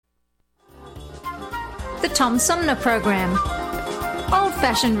The Tom Sumner Program.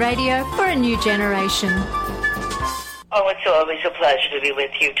 Old-fashioned radio for a new generation. Oh, it's always a pleasure to be with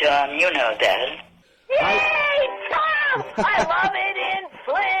you, Tom. You know that. Yay, Tom! I love it in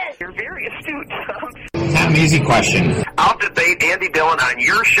Flint! You're very astute, Tom. Tom, easy question. I'll debate Andy Dillon on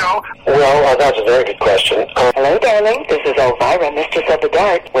your show. Well, that's a very good question. Hello, darling. This is Elvira, Mistress of the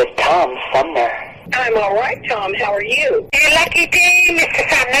Dark, with Tom Sumner. I'm all right, Tom. How are you? You lucky day, Mr.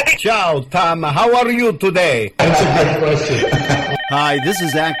 Sumner. Ciao, Tom. How are you today? That's a good question. Hi, this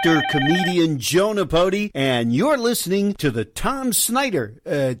is actor, comedian Joe Napodi, and you're listening to the Tom Smothers.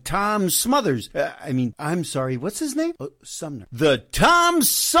 I'm sorry, what's his name? Oh, Sumner. The Tom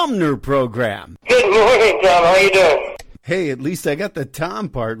Sumner Program. Good morning, Tom. How you doing? Hey, at least I got the Tom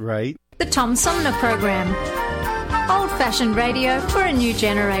part right. The Tom Sumner Program. Old-fashioned radio for a new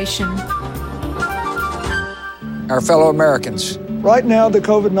generation. Our fellow Americans. Right now, the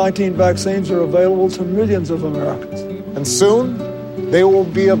COVID-19 vaccines are available to millions of Americans. And soon, they will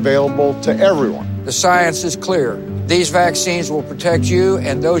be available to everyone. The science is clear. These vaccines will protect you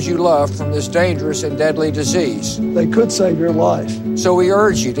and those you love from this dangerous and deadly disease. They could save your life. So we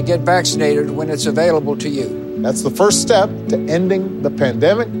urge you to get vaccinated when it's available to you. That's the first step to ending the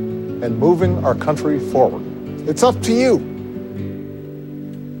pandemic and moving our country forward. It's up to you.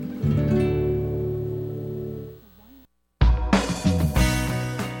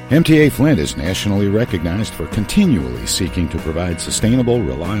 MTA Flint is nationally recognized for continually seeking to provide sustainable,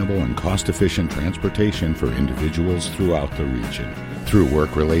 reliable, and cost-efficient transportation for individuals throughout the region. Through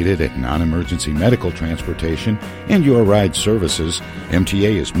work-related and non-emergency medical transportation and Your Ride services,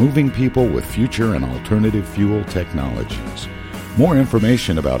 MTA is moving people with future and alternative fuel technologies. More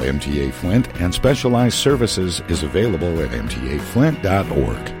information about MTA Flint and specialized services is available at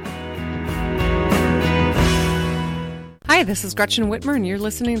mtaflint.org. Hi, this is Gretchen Whitmer, and you're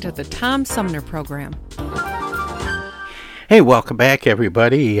listening to the Tom Sumner Program. Hey, welcome back,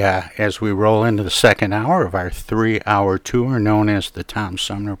 everybody, as we roll into the second hour of our 3-hour tour known as the Tom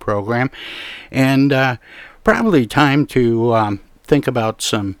Sumner Program. And probably time to think about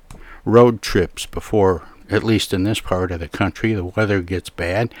some road trips before, at least in this part of the country, the weather gets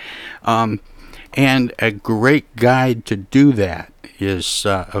bad. And a great guide to do that is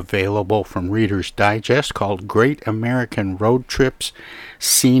available from Reader's Digest called Great American Road Trips,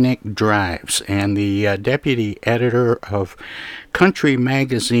 Scenic Drives. And the deputy editor of Country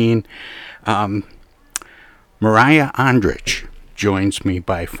Magazine, Marija Andric, joins me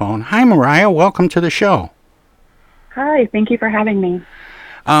by phone. Hi, Marija. Welcome to the show. Hi. Thank you for having me.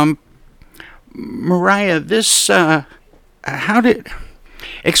 Marija, this,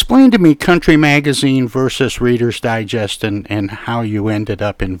 explain to me Country Magazine versus Reader's Digest and how you ended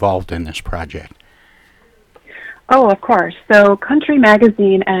up involved in this project. Oh, of course. So Country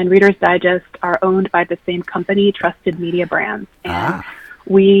Magazine and Reader's Digest are owned by the same company, Trusted Media Brands. And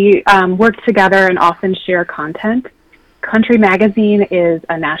we work together and often share content. Country Magazine is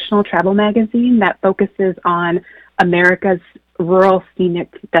a national travel magazine that focuses on America's rural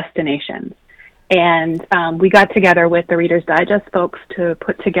scenic destinations. And we got together with the Reader's Digest folks to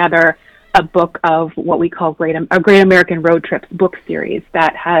put together a book of what we call a Great American Road Trips book series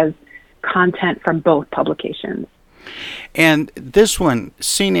that has content from both publications. And this one,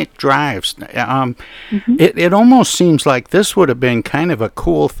 Scenic Drives, it almost seems like this would have been kind of a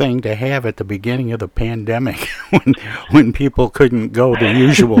cool thing to have at the beginning of the pandemic when people couldn't go to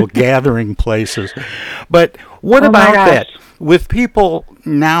usual gathering places. But what about that? With people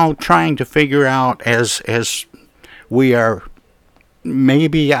now trying to figure out as we are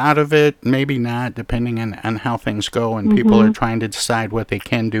maybe out of it, maybe not, depending on how things go, and people are trying to decide what they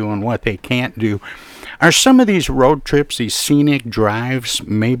can do and what they can't do. Are some of these road trips, these scenic drives,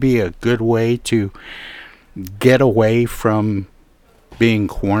 maybe a good way to get away from being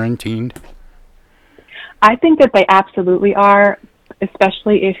quarantined? I think that they absolutely are,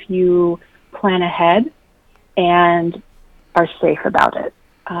 especially if you plan ahead and are safe about it.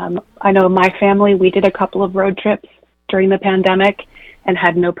 I know my family, we did a couple of road trips during the pandemic and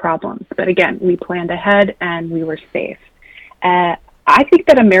had no problems. But again, we planned ahead and we were safe. I think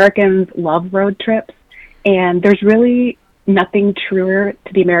that Americans love road trips, and there's really nothing truer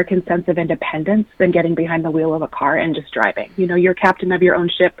to the American sense of independence than getting behind the wheel of a car and just driving. You know, you're captain of your own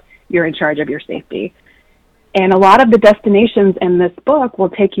ship, you're in charge of your safety. And a lot of the destinations in this book will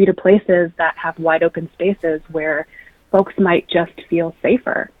take you to places that have wide open spaces where folks might just feel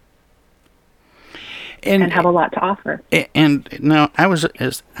safer. and have a lot to offer. And now I was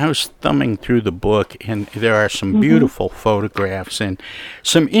thumbing through the book, and there are some beautiful photographs and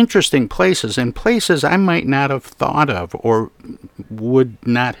some interesting places, and places I might not have thought of or would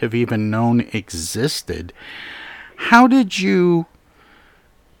not have even known existed. How did you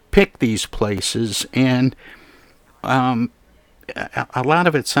pick these places? And a lot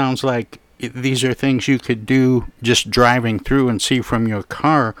of it sounds like these are things you could do just driving through and see from your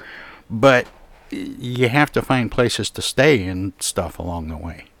car, but you have to find places to stay and stuff along the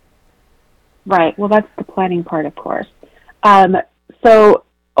way. Right. Well, that's the planning part, of course. So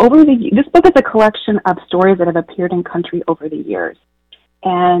this book is a collection of stories that have appeared in country over the years.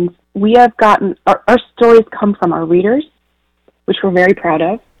 And we have gotten, our stories come from our readers, which we're very proud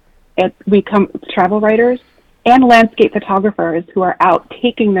of. We come travel writers and landscape photographers who are out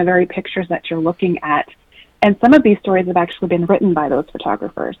taking the very pictures that you're looking at. And some of these stories have actually been written by those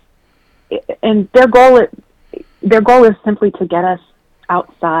photographers. And their goal is simply to get us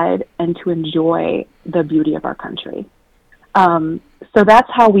outside and to enjoy the beauty of our country. So that's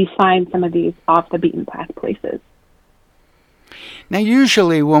how we find some of these off the beaten path places. Now,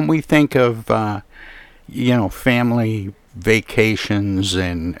 usually when we think of, family vacations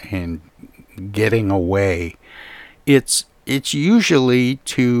and getting away, it's usually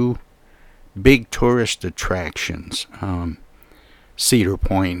to big tourist attractions. Cedar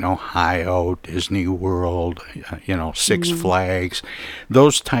Point, Ohio, Disney World, Six Flags,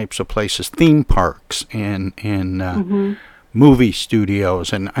 those types of places, theme parks and movie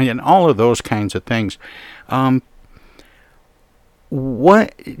studios and all of those kinds of things.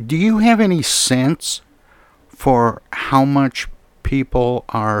 What do you have any sense for how much people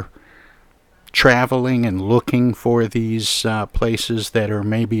are traveling and looking for these places that are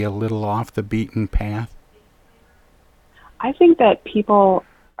maybe a little off the beaten path? I think that people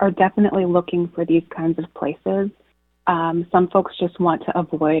are definitely looking for these kinds of places. Some folks just want to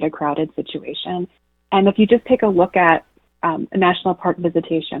avoid a crowded situation. And if you just take a look at national park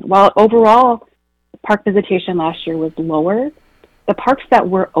visitation, while overall park visitation last year was lower, the parks that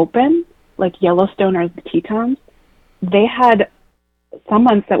were open, like Yellowstone or the Tetons, they had some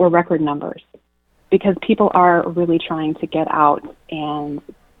months that were record numbers because people are really trying to get out and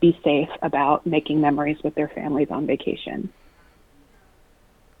be safe about making memories with their families on vacation.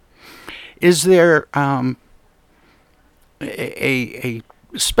 Is there a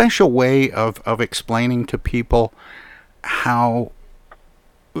special way of explaining to people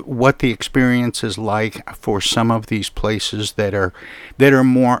what the experience is like for some of these places that are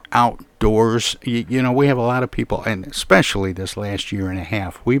more outdoors? We have a lot of people, and especially this last year and a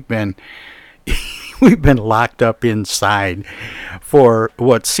half, we've been locked up inside for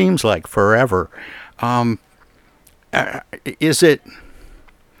what seems like forever. How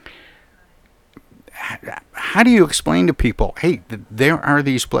do you explain to people, hey, there are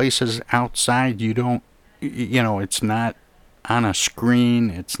these places outside, it's not on a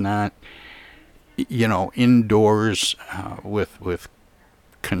screen, it's not, indoors with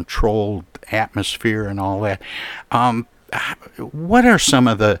controlled atmosphere and all that. What are some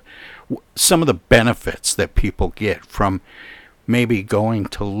of the benefits that people get from maybe going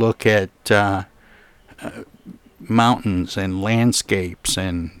to look at mountains and landscapes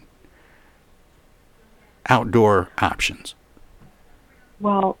and outdoor options?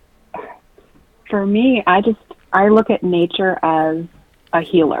 Well, for me, I look at nature as a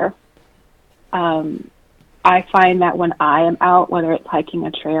healer. I find that when I am out, whether it's hiking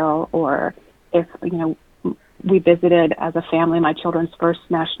a trail or if, we visited as a family, my children's first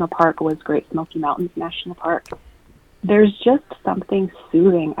national park was Great Smoky Mountains National Park. There's just something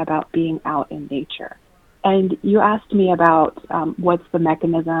soothing about being out in nature. And you asked me about what's the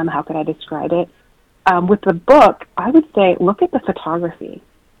mechanism, how could I describe it? With the book, I would say look at the photography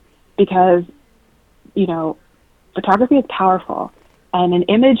because, photography is powerful, and an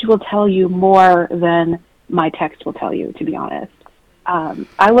image will tell you more than my text will tell you, to be honest.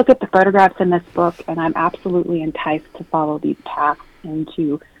 I look at the photographs in this book, and I'm absolutely enticed to follow these paths and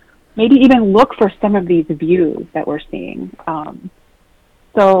to maybe even look for some of these views that we're seeing.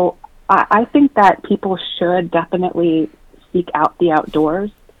 So I think that people should definitely seek out the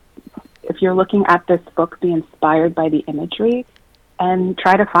outdoors. If you're looking at this book, be inspired by the imagery and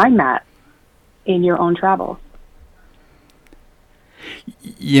try to find that in your own travels.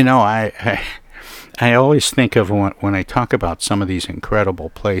 I always think of when I talk about some of these incredible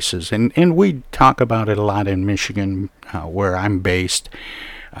places, and we talk about it a lot in Michigan, where I'm based,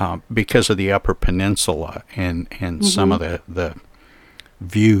 because of the Upper Peninsula and some of the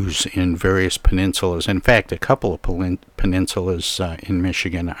views in various peninsulas. In fact, a couple of peninsulas in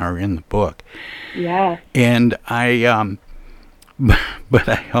Michigan are in the book. Yeah. And but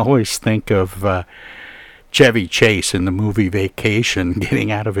I always think of Chevy Chase in the movie Vacation,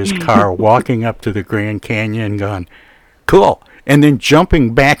 getting out of his car, walking up to the Grand Canyon, going, cool, and then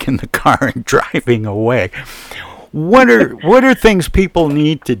jumping back in the car and driving away. What are things people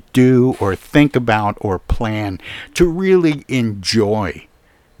need to do or think about or plan to really enjoy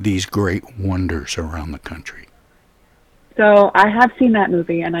these great wonders around the country? So I have seen that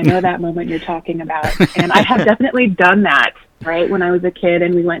movie, and I know that moment you're talking about. And I have definitely done that, right? When I was a kid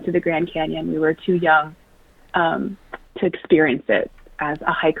and we went to the Grand Canyon, we were too young to experience it as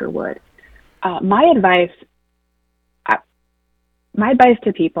a hiker would. My advice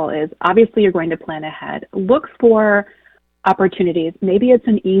to people is, obviously you're going to plan ahead. Look for opportunities. Maybe it's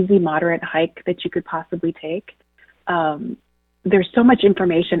an easy, moderate hike that you could possibly take. There's so much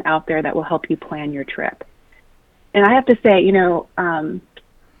information out there that will help you plan your trip. And I have to say, in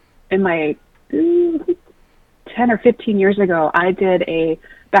my 10 or 15 years ago, I did a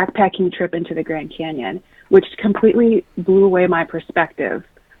backpacking trip into the Grand Canyon, which completely blew away my perspective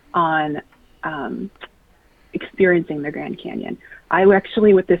on experiencing the Grand Canyon. I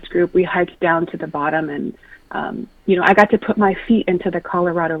actually, with this group, we hiked down to the bottom, and I got to put my feet into the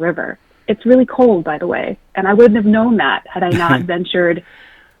Colorado River. It's really cold, by the way, and I wouldn't have known that had I not ventured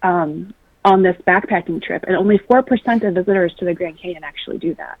on this backpacking trip. And only 4% of visitors to the Grand Canyon actually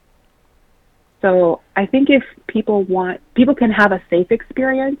do that. So I think if people can have a safe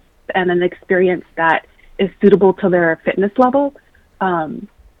experience and an experience that is suitable to their fitness level.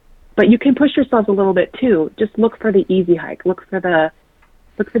 But you can push yourselves a little bit too. Just look for the easy hike. Look for the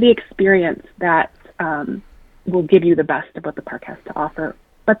experience that will give you the best of what the park has to offer,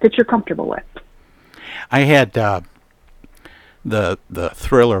 but that you're comfortable with. I had the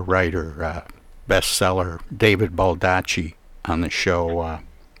thriller writer, bestseller David Baldacci on the show.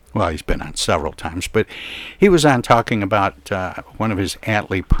 Well, he's been on several times, but he was on talking about one of his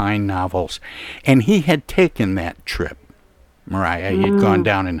Atlee Pine novels, and he had taken that trip. Marija, he had gone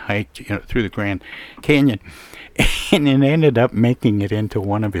down and hiked, through the Grand Canyon, and it ended up making it into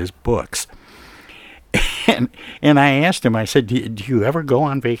one of his books. And I asked him, I said, do you ever go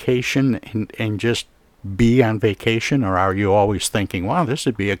on vacation and just be on vacation, or are you always thinking, wow, this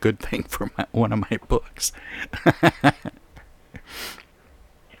would be a good thing for one of my books?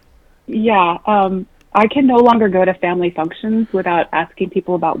 Yeah, I can no longer go to family functions without asking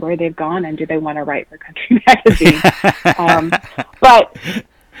people about where they've gone and do they want to write for Country Magazine. But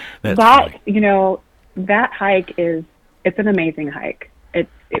that's that, funny. That hike it's an amazing hike. It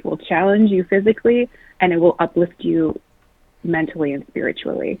will challenge you physically, and it will uplift you mentally and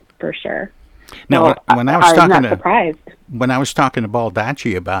spiritually, for sure. Now, so when I was talking surprised. When I was talking to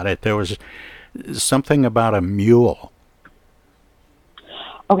Baldacci about it, there was something about a mule.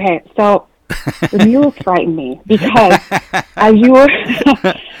 Okay, so the mules frighten me because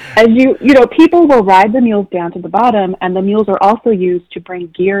people will ride the mules down to the bottom, and the mules are also used to bring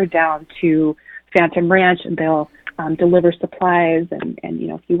gear down to Phantom Ranch, and they'll deliver supplies. And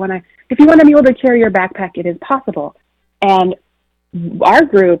if you want a mule to carry your backpack, it is possible. And our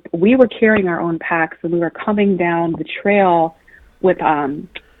group, we were carrying our own packs, and we were coming down the trail with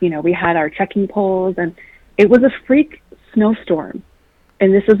we had our trekking poles, and it was a freak snowstorm.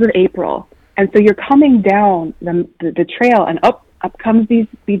 And this was in April. And so you're coming down the trail, and up comes these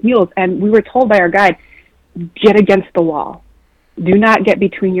mules. And we were told by our guide, get against the wall. Do not get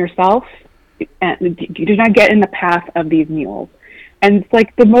between yourself, and do not get in the path of these mules. And it's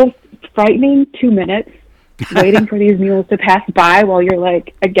like the most frightening 2 minutes waiting for these mules to pass by while you're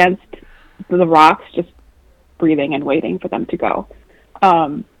like against the rocks, just breathing and waiting for them to go.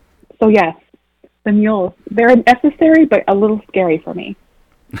 So yes, the mules, they're necessary, but a little scary for me.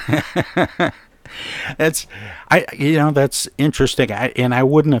 That's interesting. And I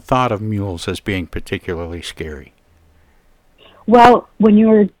wouldn't have thought of mules as being particularly scary. Well,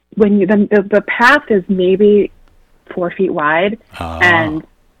 the path is maybe 4 feet wide, and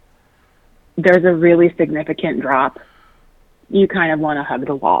there's a really significant drop. You kind of want to hug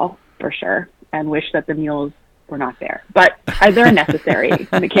the wall for sure, and wish that the mules were not there. But they're necessary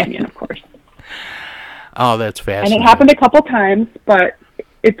in the canyon, of course. Oh, that's fascinating. And it happened a couple times, but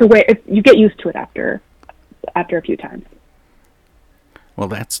it's the way you get used to it after a few times. Well,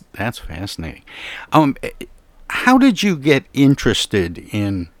 that's fascinating. How did you get interested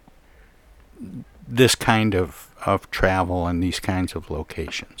in this kind of travel and these kinds of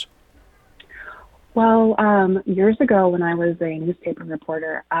locations? Well, years ago when I was a newspaper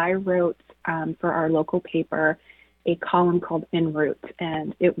reporter, I wrote for our local paper a column called En route,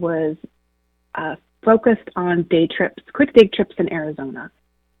 and it was focused on day trips, quick day trips in Arizona.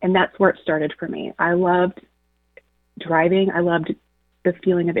 And that's where it started for me. I loved driving. I loved the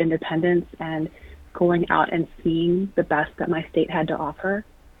feeling of independence and going out and seeing the best that my state had to offer.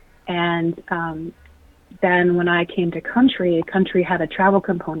 And then when I came to Country had a travel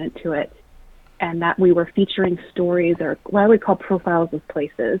component to it, and that we were featuring stories, or what I would call profiles of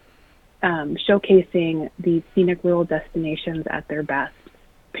places, showcasing these scenic rural destinations at their best,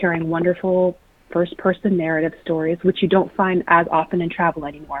 pairing wonderful first-person narrative stories, which you don't find as often in travel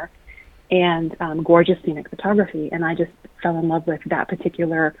anymore, and gorgeous scenic photography. And I just fell in love with that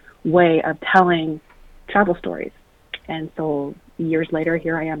particular way of telling travel stories. And so years later,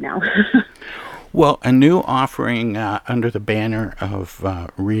 here I am now. Well, a new offering under the banner of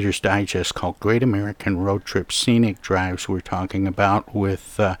Reader's Digest called Great American Road Trip Scenic Drives we're talking about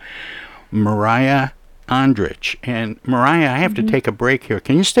with Marija Andric. And Marija, I have to take a break here.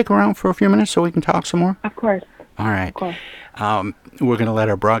 Can you stick around for a few minutes so we can talk some more? Of course. All right. Of course. We're going to let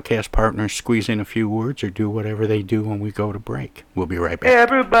our broadcast partners squeeze in a few words or do whatever they do when we go to break. We'll be right back.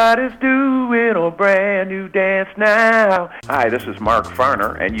 Everybody's doing a brand new dance now. Hi, this is Mark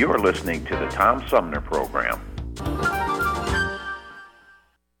Farner, and you're listening to the Tom Sumner Program.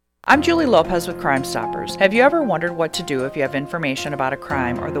 I'm Julie Lopez with Crime Stoppers. Have you ever wondered what to do if you have information about a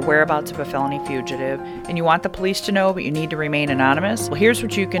crime or the whereabouts of a felony fugitive and you want the police to know but you need to remain anonymous? Well, here's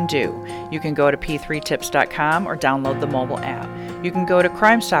what you can do. You can go to p3tips.com or download the mobile app. You can go to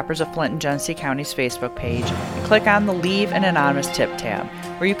Crime Stoppers of Flint and Genesee County's Facebook page and click on the Leave an Anonymous Tip tab,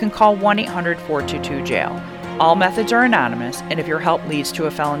 or you can call 1-800-422-JAIL. All methods are anonymous, and if your help leads to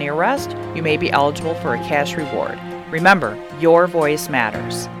a felony arrest, you may be eligible for a cash reward. Remember, your voice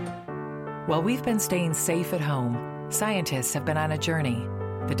matters. While we've been staying safe at home, scientists have been on a journey.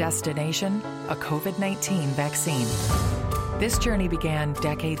 The destination, a COVID-19 vaccine. This journey began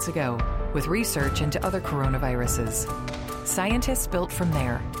decades ago with research into other coronaviruses. Scientists built from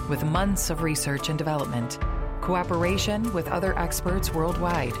there with months of research and development, cooperation with other experts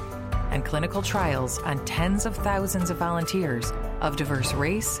worldwide, and clinical trials on tens of thousands of volunteers of diverse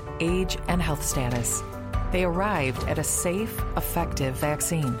race, age, and health status. They arrived at a safe, effective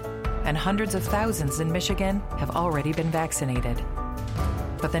vaccine, and hundreds of thousands in Michigan have already been vaccinated.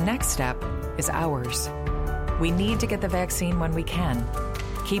 But the next step is ours. We need to get the vaccine when we can.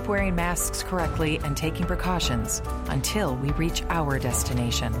 Keep wearing masks correctly and taking precautions until we reach our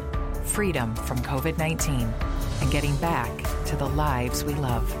destination, freedom from COVID-19, and getting back to the lives we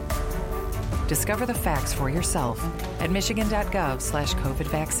love. Discover the facts for yourself at michigan.gov/COVID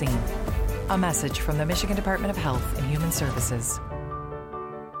vaccine. A message from the Michigan Department of Health and Human Services.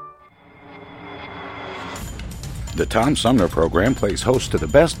 The Tom Sumner Program plays host to the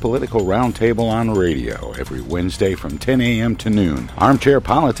best political roundtable on radio every Wednesday from 10 a.m. to noon. Armchair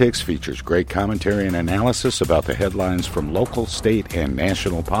Politics features great commentary and analysis about the headlines from local, state, and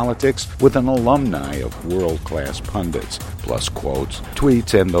national politics with an alumni of world-class pundits, plus quotes,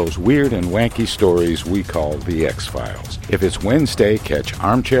 tweets, and those weird and wacky stories we call the X-Files. If it's Wednesday, catch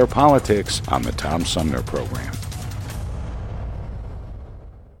Armchair Politics on the Tom Sumner Program.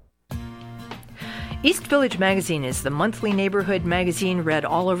 East Village Magazine is the monthly neighborhood magazine read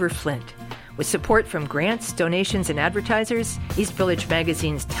all over Flint. With support from grants, donations, and advertisers, East Village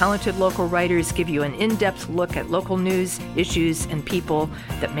Magazine's talented local writers give you an in-depth look at local news, issues, and people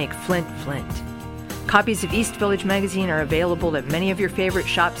that make Flint, Flint. Copies of East Village Magazine are available at many of your favorite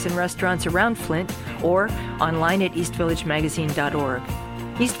shops and restaurants around Flint or online at eastvillagemagazine.org.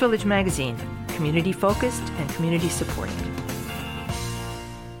 East Village Magazine, community-focused and community-supported.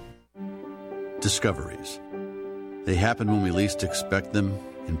 Discoveries. They happen when we least expect them,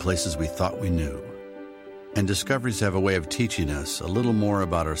 in places we thought we knew. And discoveries have a way of teaching us a little more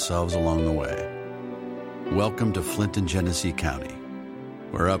about ourselves along the way. Welcome to Flint and Genesee County,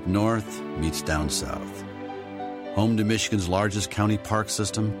 where up north meets down south. Home to Michigan's largest county park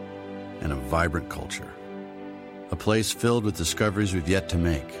system and a vibrant culture. A place filled with discoveries we've yet to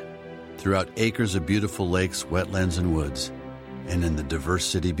make, throughout acres of beautiful lakes, wetlands, and woods, and in the diverse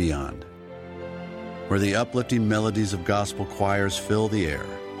city beyond. Where the uplifting melodies of gospel choirs fill the air,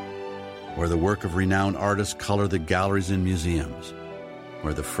 where the work of renowned artists color the galleries and museums,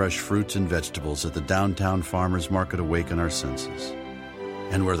 where the fresh fruits and vegetables at the downtown farmers market awaken our senses,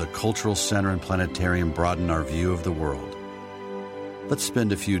 and where the cultural center and planetarium broaden our view of the world. Let's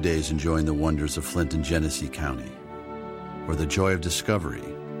spend a few days enjoying the wonders of Flint and Genesee County, where the joy of discovery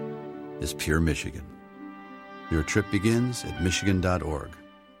is pure Michigan. Your trip begins at michigan.org.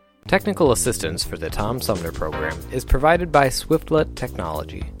 Technical assistance for the Tom Sumner Program is provided by Swiftlet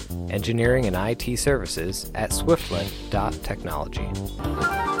Technology. Engineering and IT services at swiftlet.technology.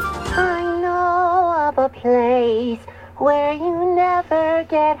 I know of a place where you never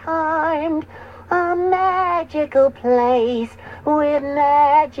get harmed. A magical place with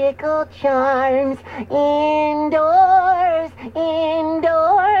magical charms. Indoors,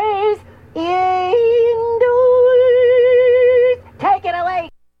 indoors, indoors. Take it away.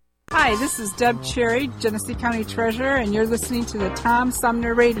 Hi, this is Deb Cherry, Genesee County Treasurer, and you're listening to the Tom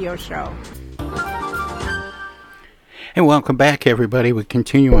Sumner Radio Show. And welcome back, everybody. We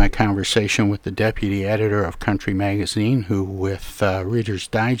continue our conversation with the deputy editor of Country Magazine, who, with Reader's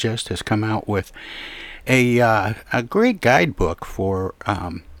Digest, has come out with a great guidebook for,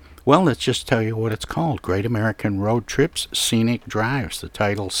 well, let's just tell you what it's called: Great American Road Trips, Scenic Drives. The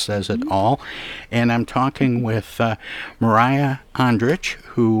title says it all. And I'm talking with Marija Andric,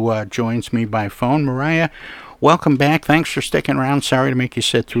 who joins me by phone. Marija, welcome back. Thanks for sticking around. Sorry to make you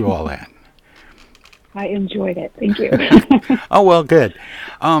sit through all that. I enjoyed it. Thank you. Oh, well, good.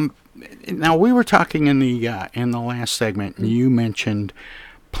 Now, we were talking in the last segment, and you mentioned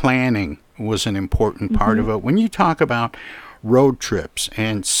planning was an important part of it. When you talk about road trips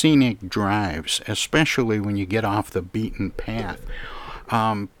and scenic drives, especially when you get off the beaten path,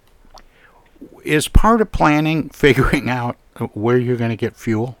 is part of planning figuring out where you're going to get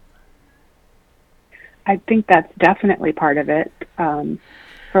fuel? I think that's definitely part of it.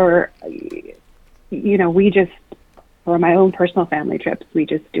 We just, for my own personal family trips, we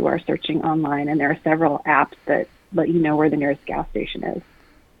just do our searching online, and there are several apps that let you know where the nearest gas station is.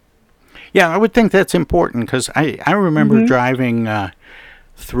 Yeah, I would think that's important, because I remember driving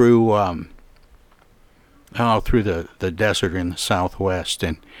through the desert in the Southwest,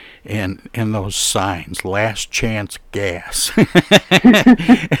 and those signs, last chance gas.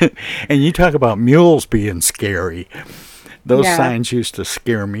 And you talk about mules being scary. Those signs used to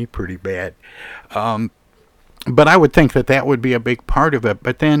scare me pretty bad. But I would think that would be a big part of it.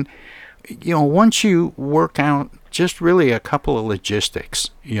 But then, once you work out just really a couple of logistics,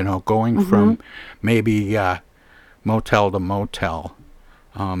 going from maybe motel to motel,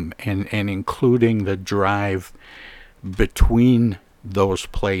 and including the drive between those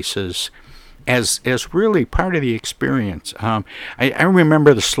places as really part of the experience. I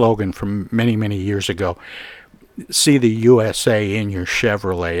remember the slogan from many, many years ago: see the USA in your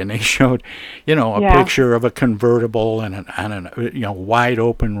Chevrolet, and they showed, a picture of a convertible and a wide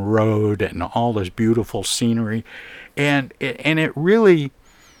open road and all this beautiful scenery, and it really,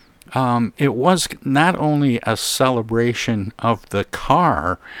 it was not only a celebration of the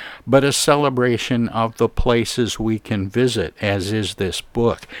car, but a celebration of the places we can visit, as is this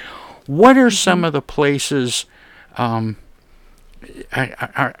book. What are some of the places? Are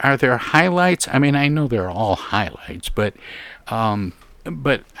there highlights? I mean, I know they're all highlights, but out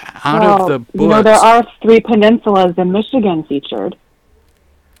of the books, there are 3 peninsulas in Michigan featured,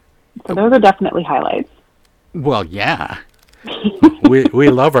 so those are definitely highlights. Well, yeah, we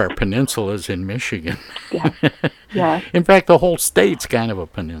love our peninsulas in Michigan. Yeah. In fact, the whole state's kind of a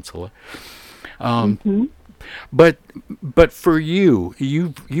peninsula. But for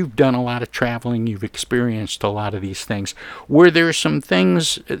you've done a lot of traveling. You've experienced a lot of these things. Were there some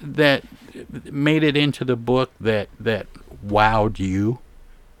things that made it into the book that wowed you?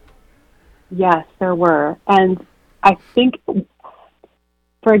 Yes, there were. And I think,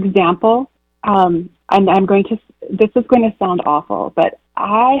 for example, this is going to sound awful, but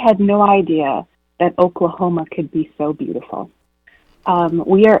I had no idea that Oklahoma could be so beautiful.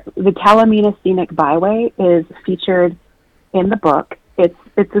 The Talamina Scenic Byway is featured in the book. It's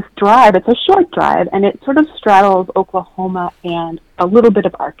this drive. It's a short drive, and it sort of straddles Oklahoma and a little bit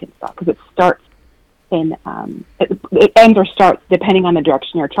of Arkansas, because it starts in it ends or starts, depending on the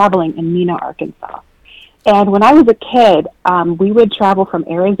direction you're traveling, in Mena, Arkansas. And when I was a kid, we would travel from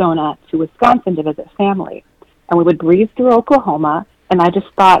Arizona to Wisconsin to visit family, and we would breeze through Oklahoma. And I just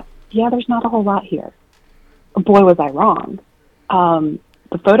thought, there's not a whole lot here. Boy, was I wrong.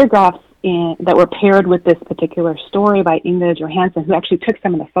 The photographs that were paired with this particular story by Inga Johansson, who actually took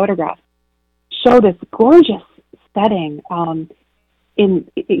some of the photographs, show this gorgeous setting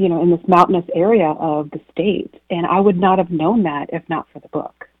in this mountainous area of the state, and I would not have known that if not for the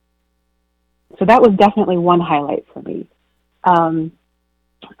book. So that was definitely one highlight for me.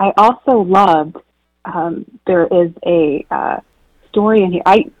 I also loved, there is a story in here.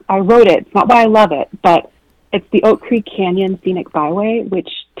 I wrote it. It's not why I love it, but it's the Oak Creek Canyon Scenic Byway, which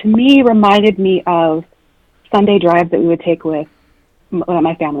to me reminded me of Sunday drives that we would take that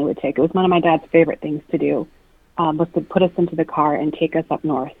my family would take. It was one of my dad's favorite things to do, was to put us into the car and take us up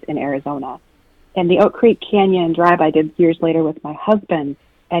north in Arizona. And the Oak Creek Canyon drive I did years later with my husband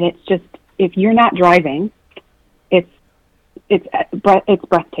And it's just, if you're not driving, it's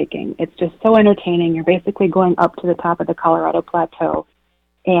breathtaking. It's just so entertaining. You're basically going up to the top of the Colorado Plateau,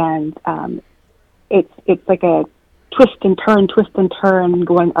 and it's like a twist and turn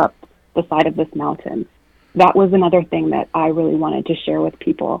going up the side of this mountain. That was another thing that I really wanted to share with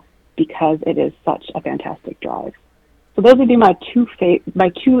people because it is such a fantastic drive. So those would be the two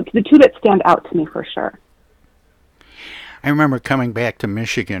that stand out to me for sure. I remember coming back to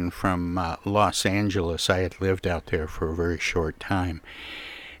Michigan from Los Angeles. I had lived out there for a very short time.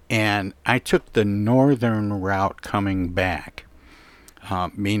 And I took the northern route coming back,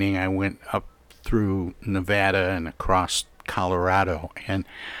 meaning I went up through Nevada and across Colorado. And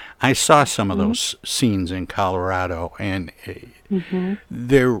I saw some of those scenes in Colorado, and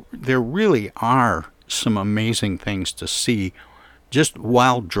there really are some amazing things to see just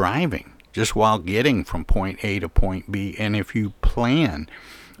while driving, just while getting from point A to point B. And if you plan,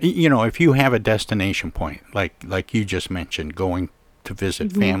 if you have a destination point, like you just mentioned, going to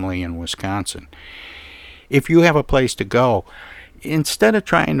visit family in Wisconsin, if you have a place to go, instead of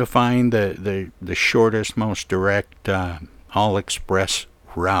trying to find the shortest, most direct, all-express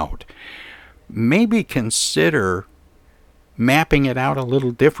route, maybe consider mapping it out a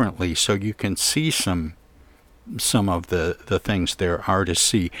little differently so you can see some of the things there are to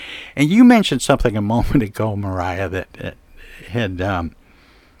see. And you mentioned something a moment ago, Marija,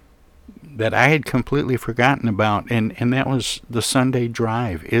 that I had completely forgotten about, and that was the Sunday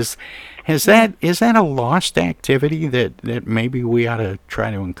drive. Is that a lost activity that maybe we ought to try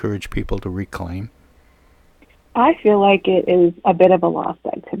to encourage people to reclaim? I feel like it is a bit of a lost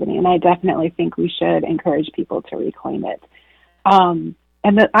activity, and I definitely think we should encourage people to reclaim it. And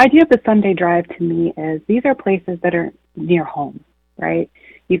the idea of the Sunday drive to me is these are places that are near home, right?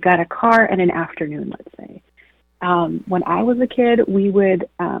 You've got a car and an afternoon, let's say. When I was a kid,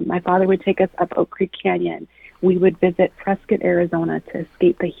 my father would take us up Oak Creek Canyon. We would visit Prescott, Arizona to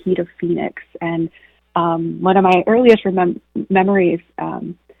escape the heat of Phoenix. And one of my earliest memories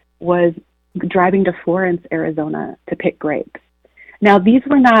was driving to Florence, Arizona to pick grapes. Now, these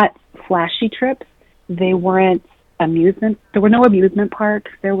were not flashy trips. They weren't there were no amusement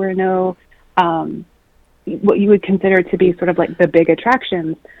parks. There were no what you would consider to be sort of like the big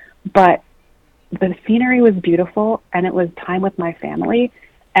attractions, but the scenery was beautiful, and it was time with my family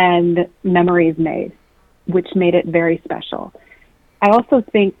and memories made, which made it very special. I also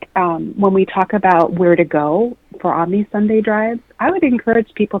think when we talk about where to go on these Sunday drives, I would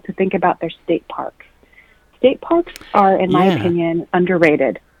encourage people to think about their state parks. State parks are, in my opinion,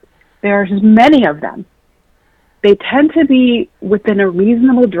 underrated. There are many of them. They tend to be within a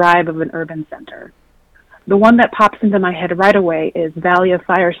reasonable drive of an urban center. The one that pops into my head right away is Valley of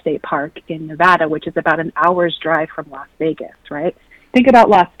Fire State Park in Nevada, which is about an hour's drive from Las Vegas, right? Think about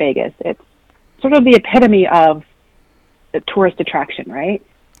Las Vegas. It's sort of the epitome of the tourist attraction, right?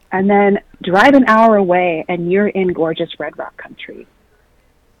 And then drive an hour away and you're in gorgeous Red Rock country.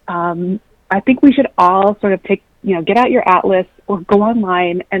 I think we should all sort of get out your atlas or go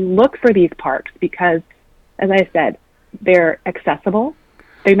online and look for these parks because, as I said, they're accessible.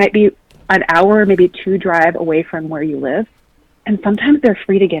 They might be an hour, maybe two drive away from where you live. And sometimes they're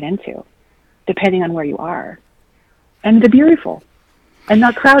free to get into, depending on where you are. And they're beautiful and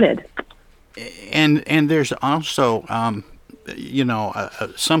not crowded. And there's also,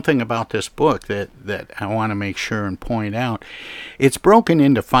 something about this book that I want to make sure and point out. It's broken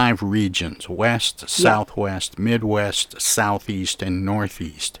into 5 regions: West, Southwest, Midwest, Southeast, and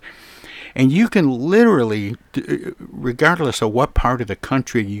Northeast. And you can literally, regardless of what part of the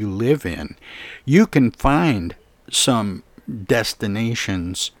country you live in, you can find some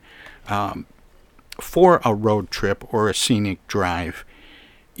destinations for a road trip or a scenic drive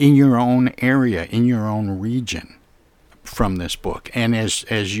in your own area, in your own region from this book. And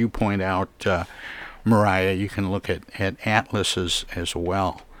as you point out, Marija, you can look at atlases as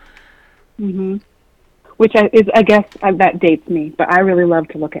well. Mm-hmm. Which I guess that dates me, but I really love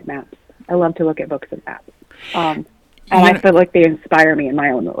to look at maps. I love to look at books and maps. And I feel like they inspire me in my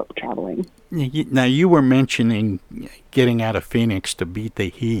own traveling. Now, you were mentioning getting out of Phoenix to beat the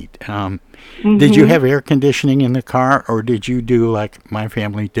heat. Did you have air conditioning in the car, or did you do like my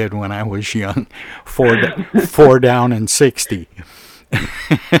family did when I was young, four down and 60?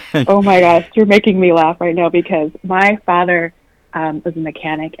 Oh, my gosh. You're making me laugh right now because my father was a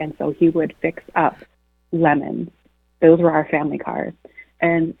mechanic, and so he would fix up Lemons. Those were our family cars.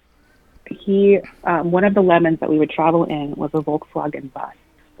 And one of the Lemons that we would travel in was a Volkswagen bus,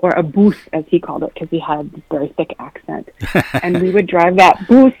 or a Bus, as he called it, because he had this very thick accent. And we would drive that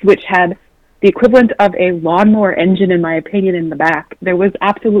Bus, which had the equivalent of a lawnmower engine, in my opinion, in the back. There was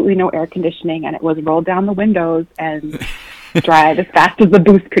absolutely no air conditioning, and it was roll down the windows and drive as fast as the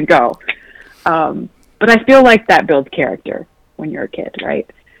boost could go. But I feel like that builds character when you're a kid, right?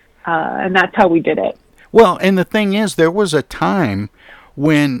 And that's how we did it. Well, and the thing is, there was a time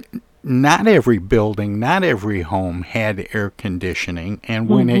when not every building, not every home had air conditioning, and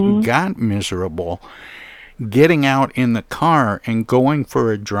when it got miserable, getting out in the car and going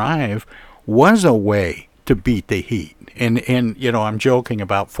for a drive was a way to beat the heat. And you know, I'm joking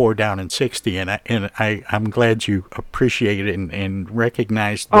about 4 down and 60, and I'm glad you appreciate it and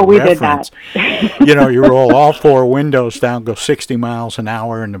recognize the reference. Did that. You know, you roll all 4 windows down, go 60 miles an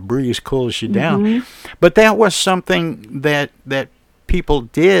hour, and the breeze cools you down. But that was something that people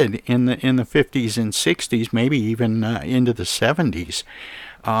did in the 50s and 60s, maybe even into the 70s.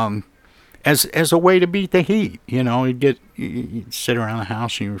 As a way to beat the heat. You know, you'd sit around the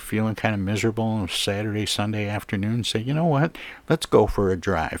house and you were feeling kind of miserable on a Saturday, Sunday afternoon and say, you know what, let's go for a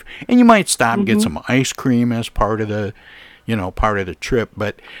drive. And you might stop and get some ice cream as part of the trip,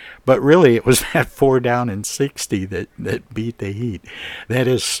 but really it was that 4 down and 60 that beat the heat. That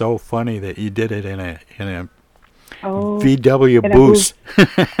is so funny that you did it in a VW boost.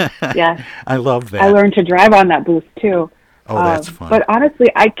 Yeah. I love that. I learned to drive on that boost too. Oh, that's fun. But honestly,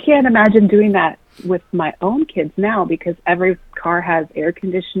 I can't imagine doing that with my own kids now, because every car has air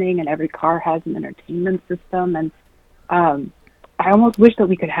conditioning and every car has an entertainment system. And I almost wish that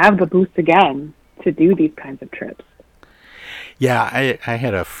we could have the boost again to do these kinds of trips. Yeah, I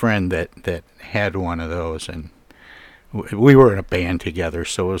had a friend that had one of those, and we were in a band together,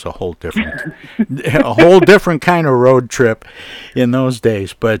 so it was a whole different kind of road trip in those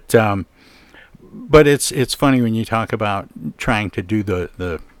days. But it's funny when you talk about trying to do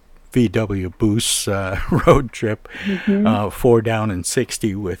the VW Boost road trip, 4 down and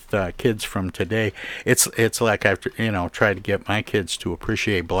 60 with kids from today. It's like I've tried to get my kids to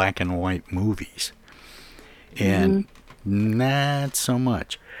appreciate black and white movies, and not so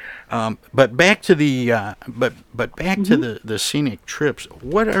much. But back to the to the scenic trips.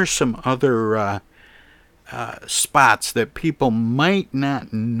 What are some other spots that people might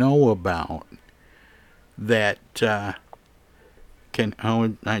not know about? That I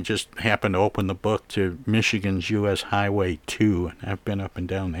just happened to open the book to Michigan's U.S. Highway 2, and I've been up and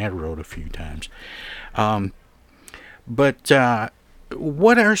down that road a few times. But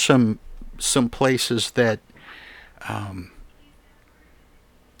what are some places that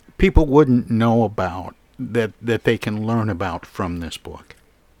people wouldn't know about that they can learn about from this book?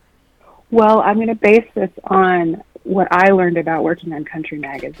 Well, I'm going to base this on what I learned about working on Country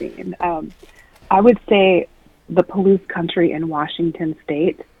Magazine. I would say the Palouse Country in Washington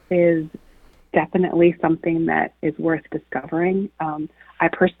State is definitely something that is worth discovering. I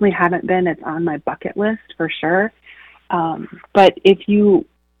personally haven't been. It's on my bucket list for sure. But if you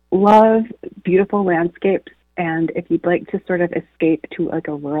love beautiful landscapes and if you'd like to sort of escape to like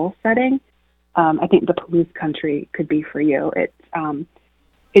a rural setting, I think the Palouse Country could be for you. It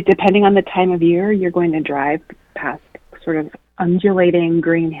depending on the time of year, you're going to drive past sort of undulating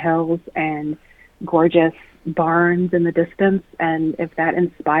green hills and gorgeous barns in the distance, and if that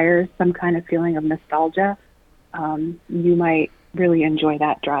inspires some kind of feeling of nostalgia, you might really enjoy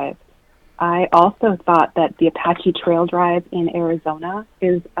that drive. I also thought that the Apache Trail Drive in Arizona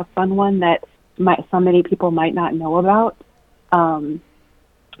is a fun one that so many people might not know about. And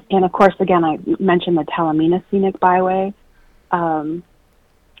of course, again, I mentioned the Talamina Scenic Byway.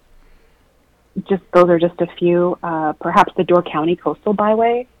 Those are just a few. Perhaps the Door County Coastal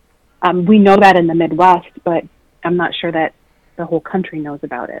Byway. We know that in the Midwest, but I'm not sure that the whole country knows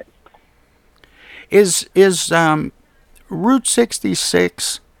about it. Is Route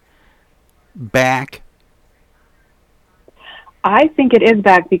 66 back? I think it is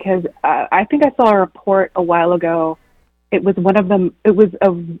back because I think I saw a report a while ago. It was one of them. It was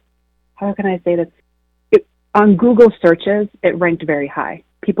how can I say this? On Google searches, it ranked very high.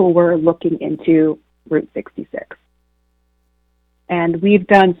 People were looking into Route 66. And we've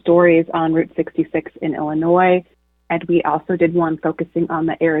done stories on Route 66 in Illinois, and we also did one focusing on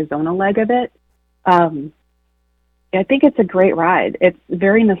the Arizona leg of it. I think it's a great ride. It's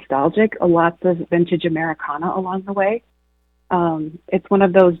very nostalgic, lots of vintage Americana along the way. It's one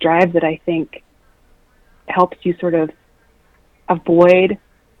of those drives that I think helps you sort of avoid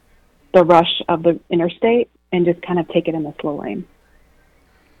the rush of the interstate and just kind of take it in the slow lane.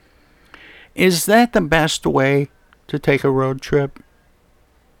 Is that the best way to take a road trip?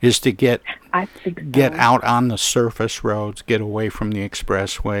 Is to get out on the surface roads, get away from the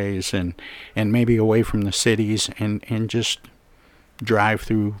expressways and maybe away from the cities and just drive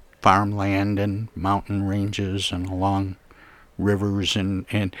through farmland and mountain ranges and along rivers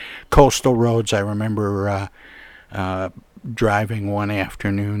and coastal roads. I remember driving one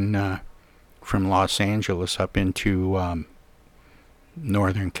afternoon from Los Angeles up into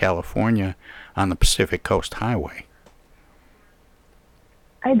Northern California on the Pacific Coast Highway.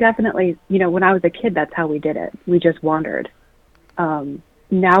 I definitely, when I was a kid, that's how we did it. We just wandered.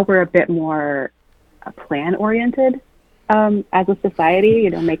 Now we're a bit more plan-oriented as a society,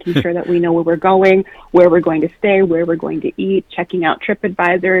 making sure that we know where we're going, where we're going to stay, where we're going to eat, checking out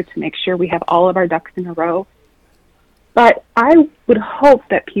TripAdvisor to make sure we have all of our ducks in a row. But I would hope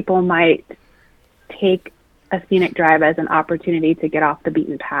that people might take a scenic drive as an opportunity to get off the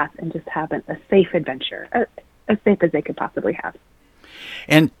beaten path and just have a safe adventure, as safe as they could possibly have.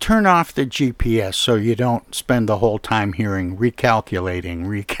 And turn off the GPS so you don't spend the whole time hearing recalculating.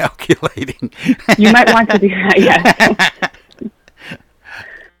 You might want to do that, yes.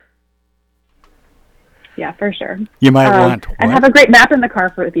 Yeah, for sure. You might want what? And have a great map in the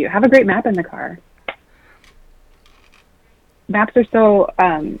car with you. Have a great map in the car. Maps are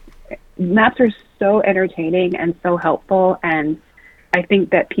so entertaining and so helpful, and I think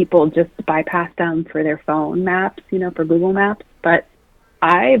that people just bypass them for their phone maps, for Google Maps. But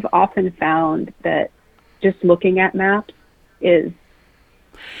I've often found that just looking at maps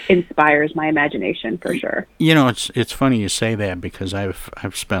inspires my imagination for sure. It's funny you say that, because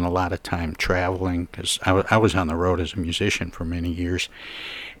I've spent a lot of time traveling, because I was on the road as a musician for many years,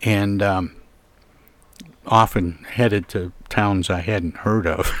 and often headed to towns I hadn't heard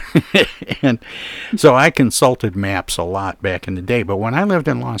of. And so I consulted maps a lot back in the day. But when I lived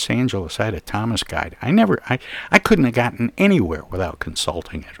in Los Angeles, I had a Thomas guide. I couldn't have gotten anywhere without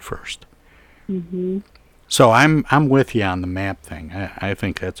consulting it first. Mm-hmm. So I'm with you on the map thing. I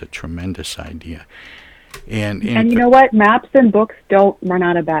think that's a tremendous idea. And you know what? Maps and books don't run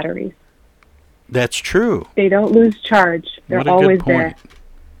out of batteries. That's true. They don't lose charge. They're always there.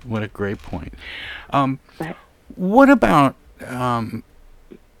 What a great point. What about,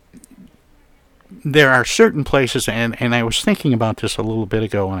 there are certain places, and I was thinking about this a little bit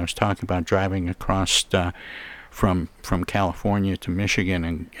ago when I was talking about driving across from California to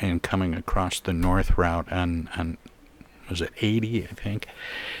Michigan and coming across the north route on was it 80, I think?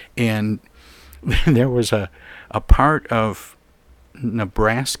 And there was a part of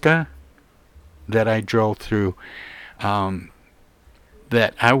Nebraska that I drove through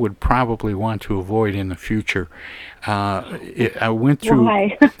that I would probably want to avoid in the future. I went through.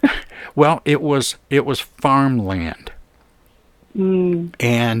 Why? Well, it was farmland,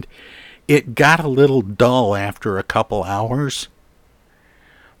 and it got a little dull after a couple hours.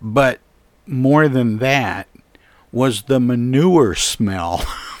 But more than that, was the manure smell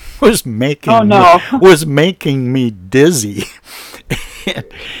was making me dizzy.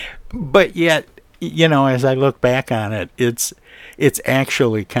 But yet, as I look back on it, it's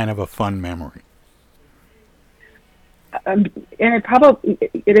actually kind of a fun memory. And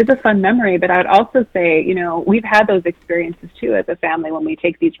it is a fun memory, but I would also say, we've had those experiences too as a family when we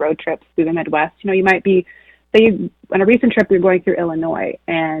take these road trips through the Midwest. You might be, say, on a recent trip we were going through Illinois,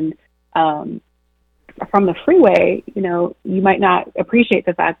 and from the freeway, you might not appreciate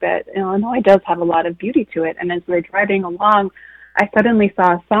the fact that Illinois does have a lot of beauty to it. And as we were driving along, I suddenly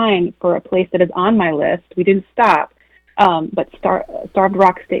saw a sign for a place that is on my list. We didn't stop, but Starved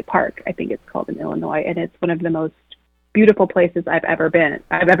Rock State Park, I think it's called, in Illinois, and it's one of the most beautiful places I've ever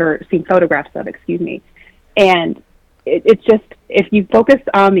seen photographs of, And it's just, if you focus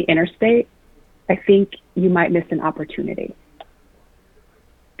on the interstate, I think you might miss an opportunity.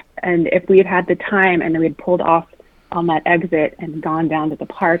 And if we had had the time and we had pulled off on that exit and gone down to the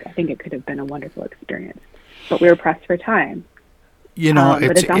park, I think it could have been a wonderful experience. But we were pressed for time.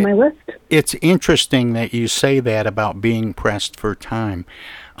 But it's on my list. It's interesting that you say that about being pressed for time.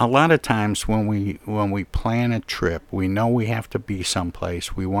 A lot of times when we plan a trip, we know we have to be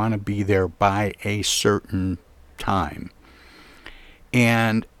someplace. We want to be there by a time.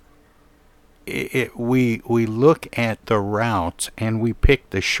 And we look at the routes and we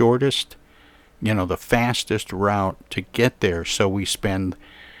pick the shortest, the fastest route to get there, so we spend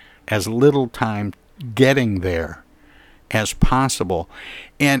as little time getting there as possible.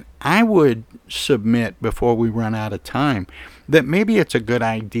 And I would submit, before we run out of time, that maybe it's a good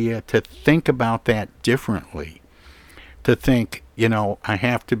idea to think about that differently. To think, I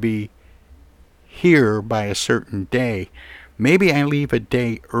have to be here by a certain day. Maybe I leave a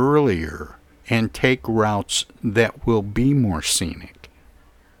day earlier and take routes that will be more scenic.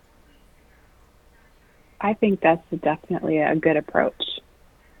 I think that's definitely a good approach.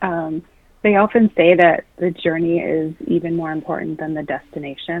 They often say that the journey is even more important than the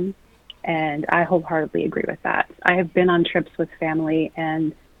destination, and I wholeheartedly agree with that. I have been on trips with family,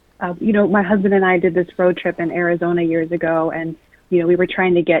 and my husband and I did this road trip in Arizona years ago, and we were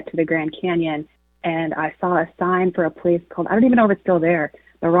trying to get to the Grand Canyon, and I saw a sign for a place called, I don't even know if it's still there,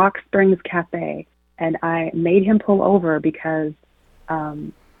 the Rock Springs Cafe, and I made him pull over because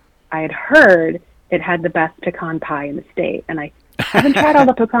I had heard it had the best pecan pie in the state, and I haven't tried all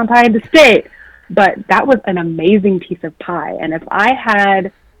the pecan pie in the state, but that was an amazing piece of pie. And if I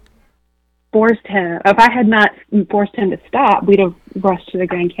had not forced him to stop, we'd have rushed to the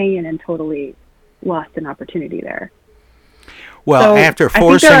Grand Canyon and totally lost an opportunity there. Well, So after I think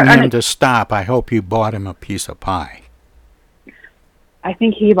forcing him to stop, I hope you bought him a piece of pie. I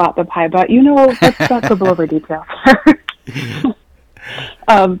think he bought the pie, but let's not quibble over details.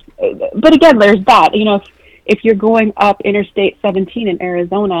 But again, there's that. If you're going up Interstate 17 in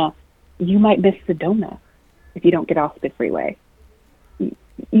Arizona, you might miss Sedona if you don't get off the freeway.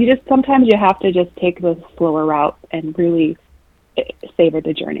 Sometimes you have to just take the slower route and really savor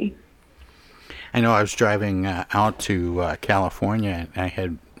the journey. I know I was driving out to California, and I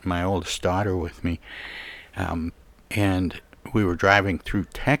had my oldest daughter with me, and we were driving through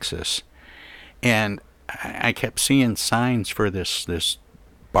Texas, and I kept seeing signs for this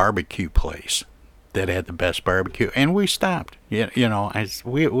barbecue place that had the best barbecue, and we stopped. We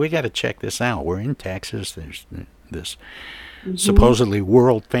got to check this out. We're in Texas. There's this supposedly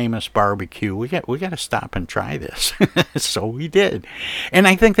world famous barbecue. We got to stop and try this. So we did, and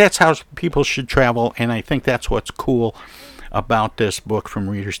I think that's how people should travel. And I think that's what's cool about this book from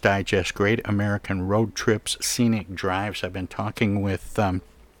Reader's Digest, Great American Road Trips, Scenic Drives. I've been talking with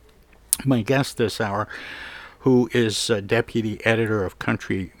my guest this hour, who is deputy editor of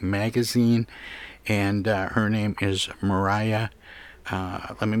Country Magazine, and her name is Marija.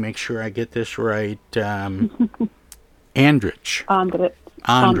 Let me make sure I get this right. Andric.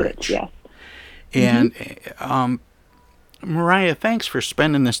 Andric, yes. And Marija, thanks for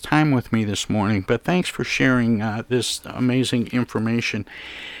spending this time with me this morning, but thanks for sharing this amazing information.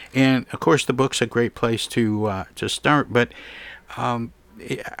 And of course, the book's a great place to start. But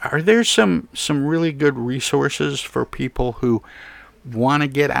are there some really good resources for people who want to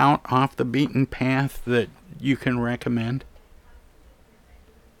get out off the beaten path that you can recommend?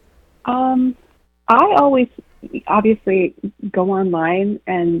 I always obviously go online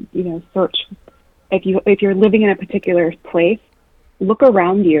and search. If you're living in a particular place, look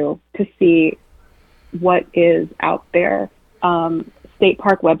around you to see what is out there. State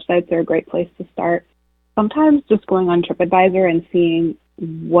park websites are a great place to start. Sometimes just going on TripAdvisor and seeing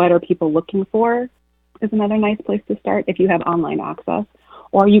what are people looking for is another nice place to start if you have online access.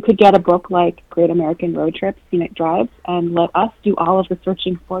 Or you could get a book like Great American Road Trips, Scenic Drives, and let us do all of the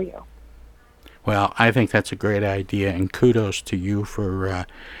searching for you. Well, I think that's a great idea, and kudos to you for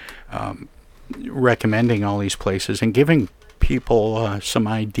recommending all these places and giving people some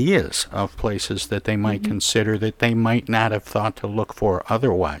ideas of places that they might consider that they might not have thought to look for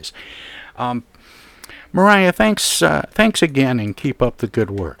otherwise. Marija, thanks again, and keep up the good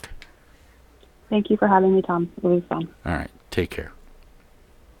work. Thank you for having me, Tom. It was fun. All right. Take care.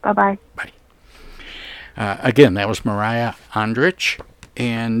 Bye-bye. Bye. Again, that was Marija Andric,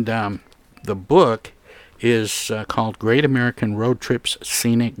 and the book is called Great American Road Trips,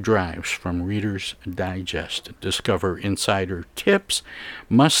 Scenic Drives from Reader's Digest. Discover insider tips,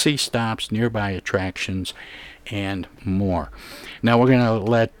 must-see stops, nearby attractions, and more. Now we're going to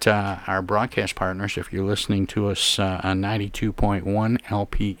let our broadcast partners, if you're listening to us on 92.1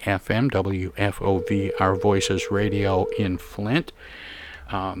 LPFM, WFOV, Our Voices Radio in Flint.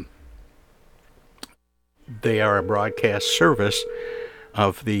 They are a broadcast service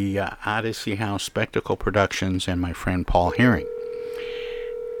of the Odyssey House Spectacle Productions and my friend Paul Herring.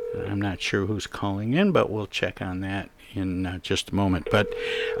 I'm not sure who's calling in, but we'll check on that in just a moment. But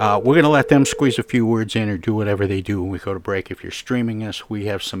we're going to let them squeeze a few words in or do whatever they do when we go to break. If you're streaming us, we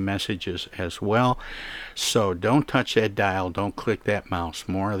have some messages as well. So don't touch that dial. Don't click that mouse.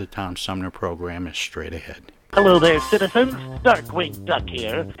 More of the Tom Sumner program is straight ahead. Hello there, citizens. Darkwing Duck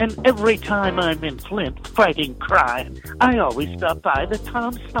here, and every time I'm in Flint fighting crime, I always stop by the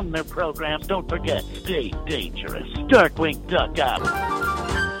Tom Sumner program. Don't forget, stay dangerous. Darkwing Duck out.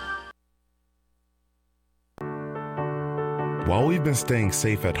 While we've been staying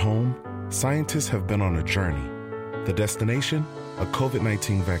safe at home, scientists have been on a journey. The destination? A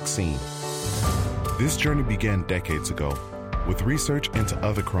COVID-19 vaccine. This journey began decades ago with research into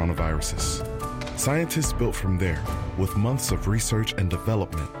other coronaviruses. Scientists built from there with months of research and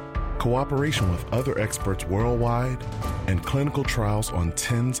development. cooperation with other experts worldwide, and clinical trials on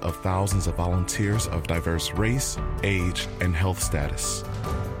tens of thousands of volunteers of diverse race, age, and health status.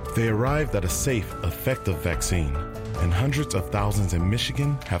 They arrived at a safe, effective vaccine, and hundreds of thousands in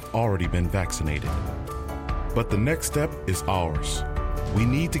Michigan have already been vaccinated. But the next step is ours. We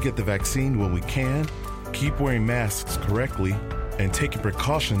need to get the vaccine when we can, keep wearing masks correctly, and taking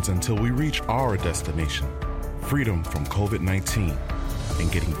precautions until we reach our destination, freedom from COVID-19, and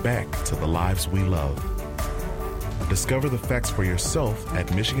getting back to the lives we love. Discover the facts for yourself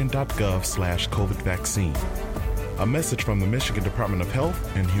at michigan.gov/COVID vaccine. A message from the Michigan Department of Health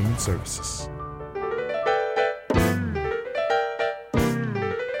and Human Services.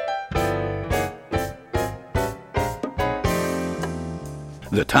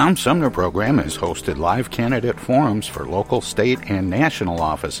 The Tom Sumner Program has hosted live candidate forums for local, state, and national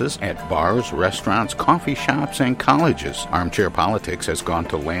offices at bars, restaurants, coffee shops, and colleges. Armchair Politics has gone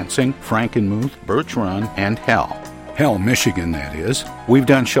to Lansing, Frankenmuth, Birch Run, and Hell, Michigan, that is. We've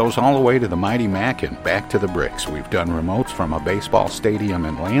done shows all the way to the Mighty Mac and back to the Bricks. We've done remotes from a baseball stadium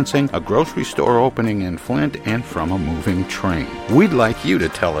in Lansing, a grocery store opening in Flint, and from a moving train. We'd like you to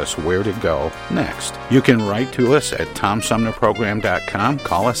tell us where to go next. You can write to us at TomSumnerProgram.com,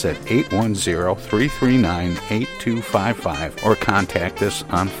 call us at 810-339-8255, or contact us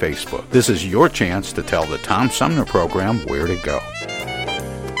on Facebook. This is your chance to tell the Tom Sumner Program where to go.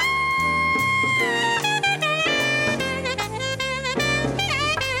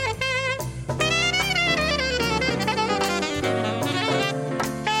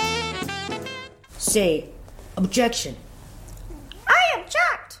 Say, objection. I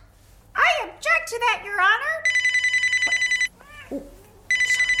object. I object to that, Your Honor.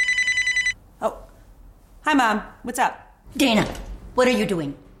 Oh, hi, Mom. What's up? Dana, what are you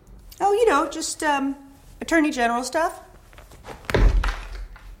doing? Oh, just Attorney General stuff.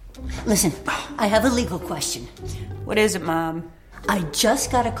 Listen, I have a legal question. What is it, Mom? I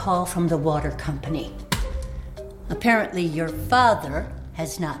just got a call from the water company. Apparently, your father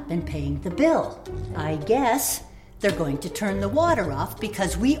has not been paying the bill. I guess they're going to turn the water off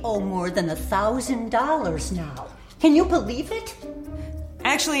because we owe more than $1,000 now. Can you believe it?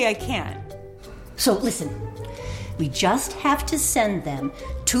 Actually, I can't. So listen, we just have to send them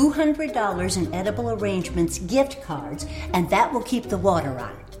 $200 in Edible Arrangements gift cards, and that will keep the water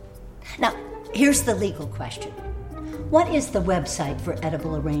on. Now, here's the legal question. What is the website for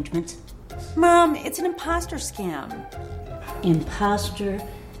Edible Arrangements? Mom, it's an imposter scam. Imposter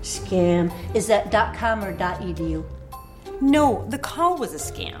scam. Is that .com or .edu? No, the call was a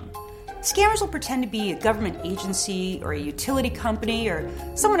scam. Scammers will pretend to be a government agency or a utility company or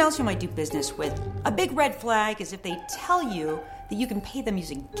someone else you might do business with. A big red flag is if they tell you that you can pay them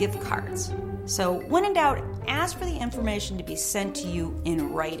using gift cards. So when in doubt, ask for the information to be sent to you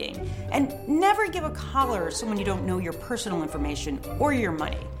in writing. And never give a caller or someone you don't know your personal information or your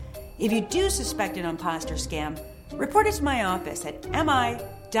money. If you do suspect an imposter scam, report it to my office at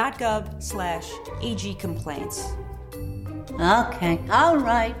mi.gov/agcomplaints. Okay, all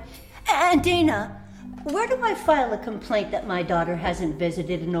right. And Dana, where do I file a complaint that my daughter hasn't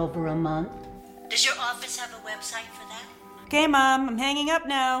visited in over a month? Does your office have a website for that? Okay, Mom, I'm hanging up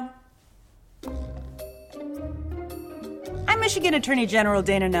now. I'm Michigan Attorney General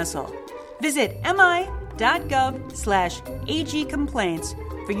Dana Nessel. Visit mi.gov/agcomplaints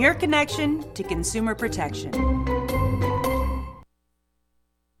for your connection to consumer protection.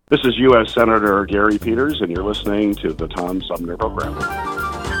 This is U.S. Senator Gary Peters, and you're listening to the Tom Sumner Program.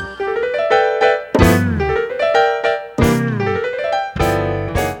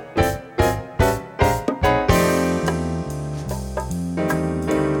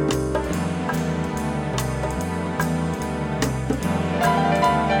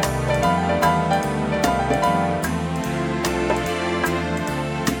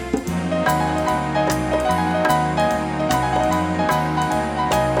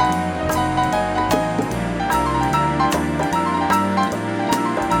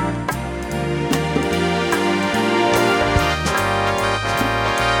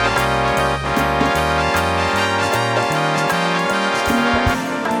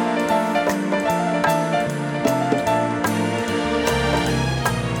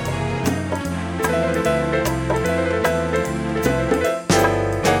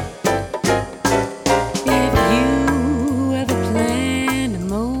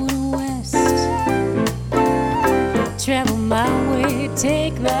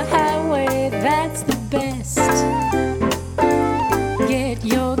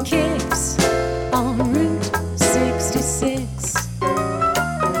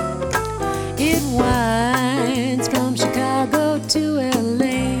 It winds from Chicago to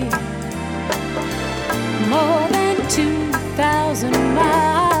LA.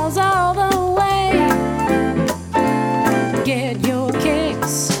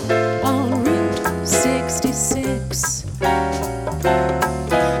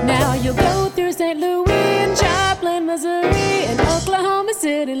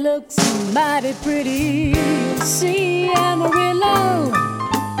 mighty pretty. See Amarillo,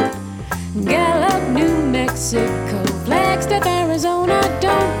 Gallup, New Mexico, Flagstaff, Arizona.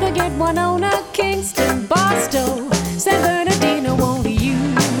 Don't forget Winona, Kingston, Barstow, San Bernardino. Won't you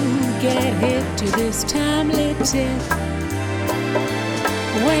get hip to this timely tip?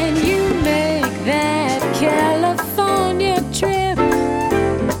 When you make that California trip,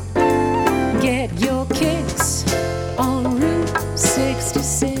 get your kicks on Route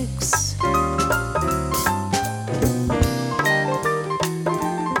 66.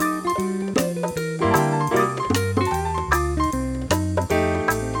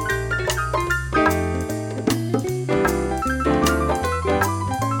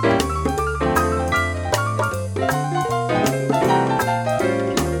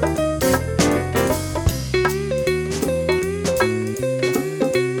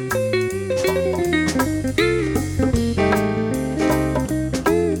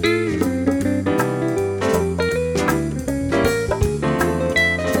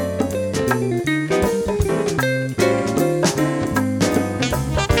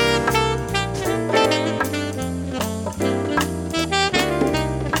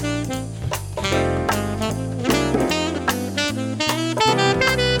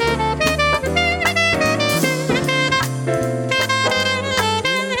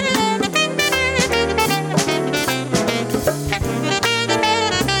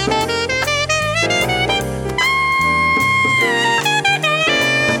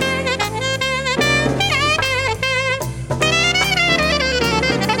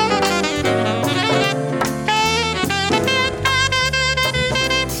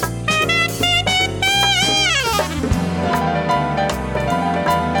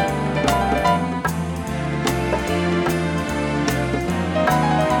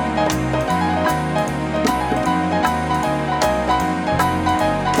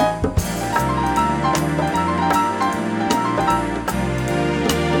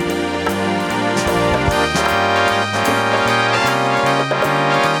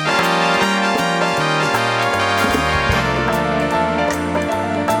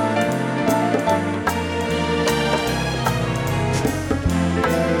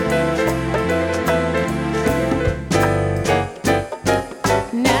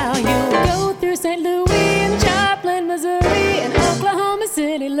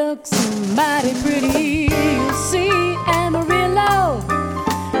 Mighty pretty. You'll see Amarillo,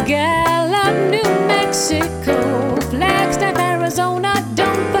 Gallup, New Mexico, Flagstaff, Arizona.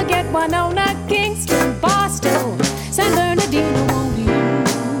 Don't forget Winona, Kingston, Barstow, San Bernardino. Won't you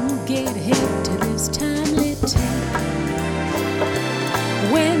get hip to this timely tip?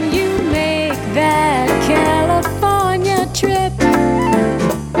 When you make that California trip,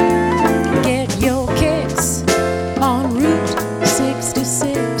 get your kicks on Route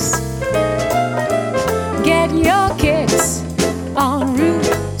 66. Get your kicks on Route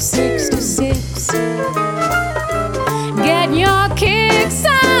 66. Get your kicks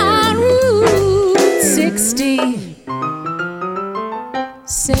on Route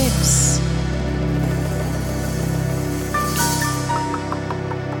 66.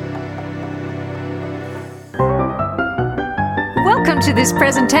 Welcome to this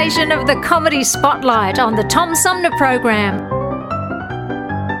presentation of the Comedy Spotlight on the Tom Sumner Program.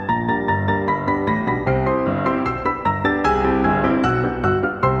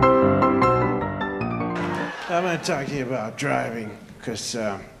 I'm going to talk to you about driving, because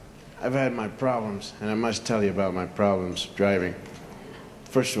I've had my problems, and I must tell you about my problems driving.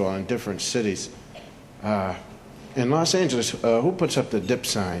 First of all, in different cities. In Los Angeles, who puts up the dip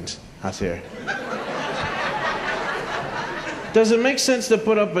signs out there? Does it make sense to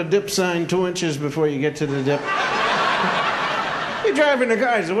put up a dip sign 2 inches before you get to the dip? You're driving the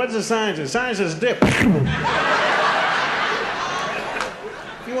car, so what's the sign? The sign says dip. If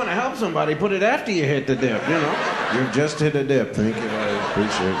you want to help somebody, put it after you hit the dip, you know. You've just hit a dip. Thank you. I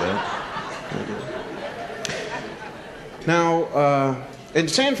appreciate that. Now, in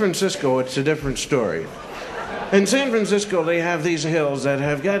San Francisco, it's a different story. In San Francisco, they have these hills that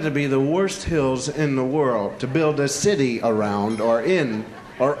have got to be the worst hills in the world to build a city around or in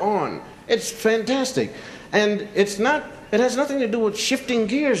or on. It's fantastic. And it has nothing to do with shifting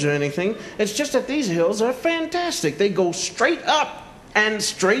gears or anything. It's just that these hills are fantastic. They go straight up and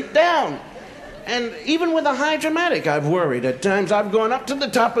straight down. And even with a high dramatic, I've worried. At times I've gone up to the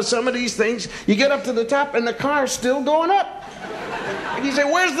top of some of these things. You get up to the top and the car's still going up. And you say,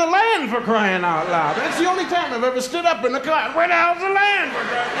 where's the land, for crying out loud? That's the only time I've ever stood up in the car. Where the hell's the land, for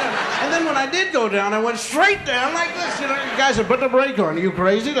crying out loud? And then when I did go down, I went straight down like this. You know, the guy said, put the brake on. Are you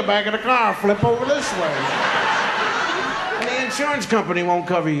crazy? The back of the car flip over this way. And the insurance company won't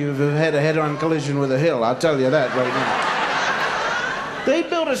cover you if you've had a head-on collision with a hill. I'll tell you that right now. They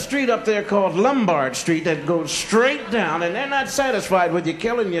built a street up there called Lombard Street that goes straight down, and they're not satisfied with you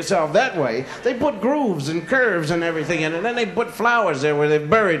killing yourself that way. They put grooves and curves and everything in it, and then they put flowers there where they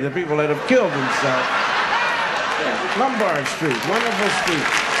buried the people that have killed themselves. Yeah, Lombard Street, wonderful street.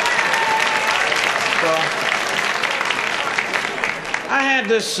 So, I had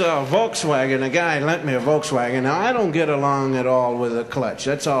this Volkswagen. A guy lent me a Volkswagen. Now, I don't get along at all with a clutch.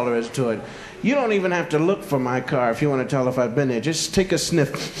 That's all there is to it. You don't even have to look for my car if you want to tell if I've been there. Just take a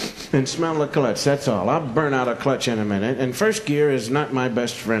sniff and smell the clutch. That's all. I'll burn out a clutch in a minute. And first gear is not my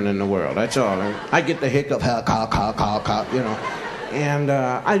best friend in the world. That's all. I get the hiccup, you know. And,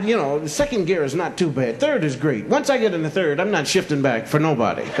 the second gear is not too bad. Third is great. Once I get in the third, I'm not shifting back for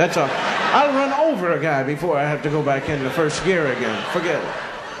nobody. That's all. I'll run over a guy before I have to go back in the first gear again. Forget it.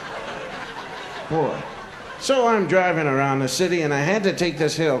 Boy. So I'm driving around the city, and I had to take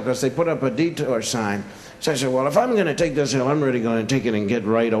this hill because they put up a detour sign. So I said, well, if I'm going to take this hill, I'm really going to take it and get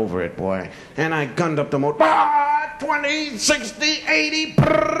right over it, boy. And I gunned up the motor. 20, 60, 80.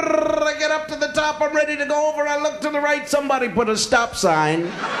 I get up to the top. I'm ready to go over. I look to the right. Somebody put a stop sign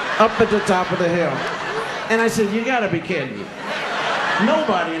up at the top of the hill. And I said, you got to be kidding me.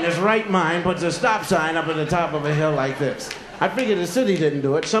 Nobody in his right mind puts a stop sign up at the top of a hill like this. I figured the city didn't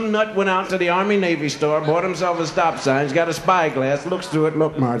do it. Some nut went out to the Army-Navy store, bought himself a stop sign, he's got a spyglass, looks through it,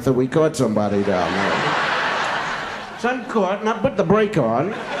 look, Martha, we caught somebody down there. So I'm caught, and I put the brake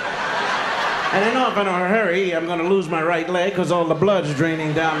on. And I know if I'm in a hurry, I'm going to lose my right leg because all the blood's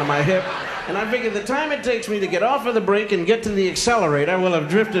draining down to my hip. And I figured the time it takes me to get off of the brake and get to the accelerator will have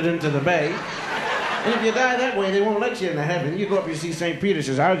drifted into the bay. And if you die that way, they won't let you into heaven. You go up, you see St. Peter,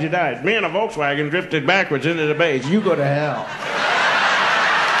 says, how'd you die? Me and a Volkswagen drifted backwards into the bays. You go to hell.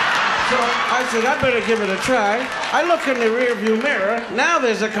 So I said, I better give it a try. I look in the rearview mirror. Now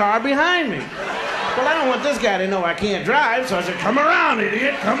there's a car behind me. Well, I don't want this guy to know I can't drive, so I said, come around,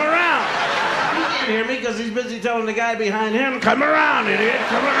 idiot, come around. He can't hear me because he's busy telling the guy behind him, come around, idiot,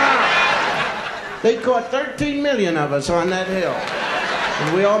 come around. They caught 13 million of us on that hill.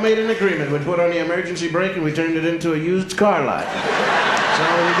 And we all made an agreement. We'd put on the emergency brake and we turned it into a used car lot. That's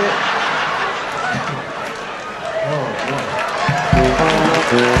all we did.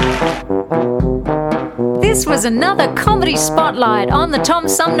 Oh, this was another comedy spotlight on the Tom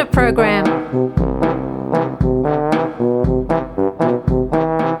Sumner Program.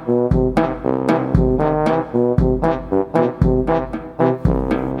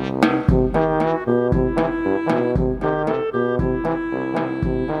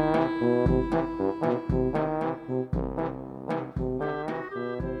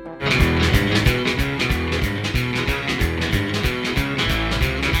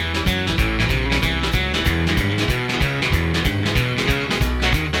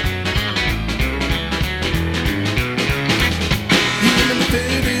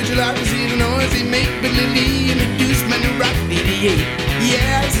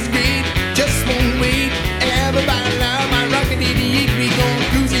 Yeah, this is great, just won't wait. Everybody love my rocket idiot. We gon'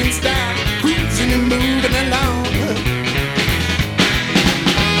 cruise in style, cruising and moving along.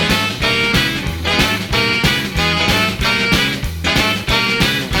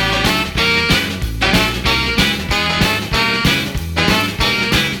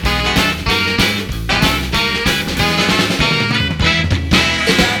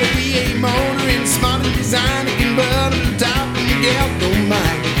 They got a V8 motor and smart design, it can burn on the top. Yeah, don't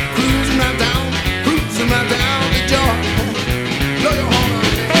mind. Cruising right down the jaw. Blow your horn on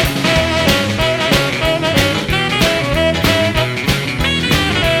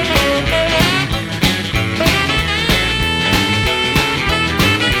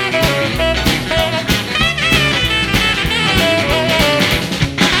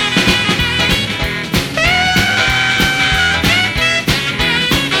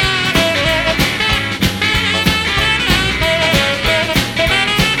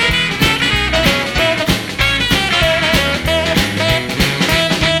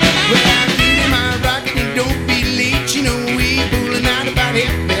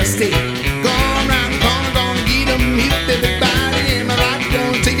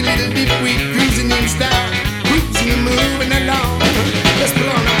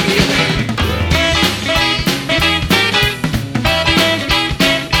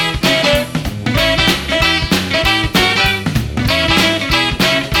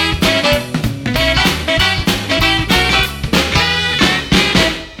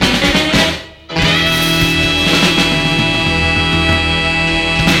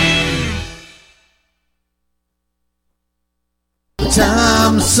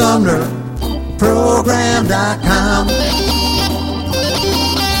TomSumnerProgram.com.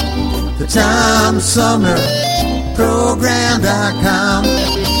 The Tom Sumner Program.com.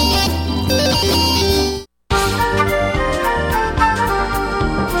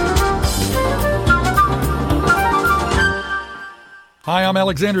 Hi, I'm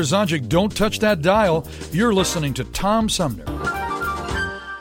Alexander Zonjic. Don't touch that dial. You're listening to Tom Sumner.